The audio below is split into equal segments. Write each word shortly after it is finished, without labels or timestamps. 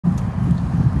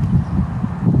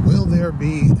there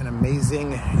be an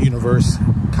Amazing Universe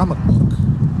comic book?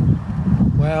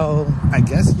 Well, I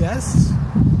guess yes.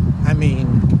 I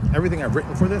mean, everything I've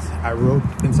written for this, I wrote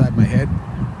inside my head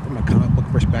from a comic book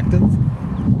perspective.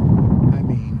 I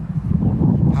mean,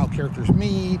 how characters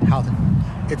meet, how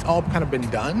it's all kind of been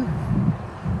done.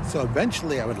 So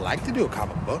eventually I would like to do a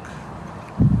comic book.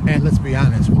 And let's be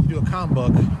honest, when you do a comic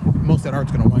book, most of that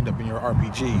art's going to wind up in your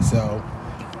RPG. So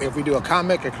if we do a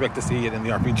comic, expect to see it in the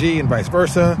RPG and vice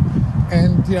versa.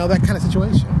 And, you know, that kind of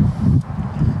situation.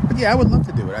 But yeah, I would love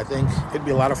to do it. I think it'd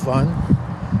be a lot of fun.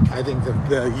 I think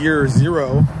the Year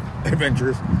Zero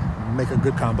adventures make a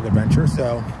good comic book adventure.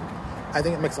 So I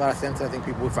think it makes a lot of sense. I think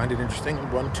people would find it interesting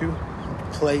and want to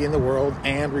play in the world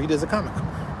and read as a comic.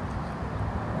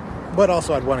 But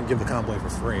also I'd want to give the comic away for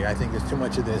free. I think there's too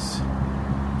much of this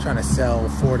trying to sell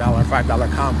 $4,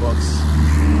 $5 comic books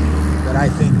that I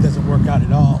think doesn't work out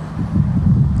at all.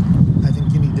 I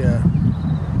think you need to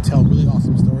tell really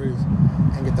awesome stories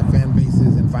and get the fan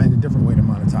bases and find a different way to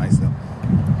monetize them.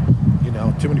 You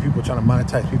know, too many people trying to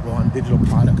monetize people on digital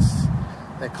products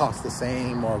that cost the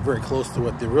same or very close to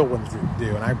what the real ones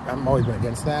do. And I'm always been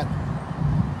against that.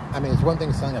 I mean, it's one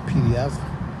thing selling a PDF,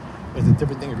 but it's a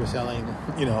different thing if you're selling,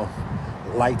 you know,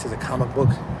 Lights as a comic book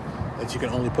that you can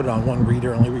only put it on one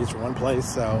reader, only reads from one place.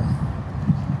 So,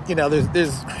 you know, there's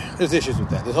issues with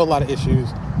that. There's a whole lot of issues,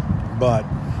 but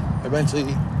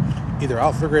eventually either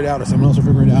I'll figure it out or someone else will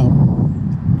figure it out.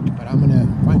 But I'm gonna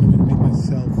find a way to make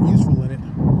myself useful in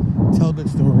it, tell good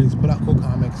stories, put out cool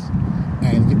comics,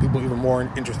 and get people even more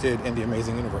interested in the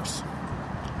Amazing Universe,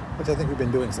 which I think we've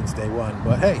been doing since day one.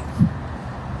 But hey,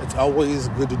 it's always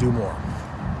good to do more.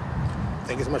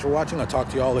 Thank you so much for watching. I'll talk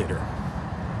to you all later.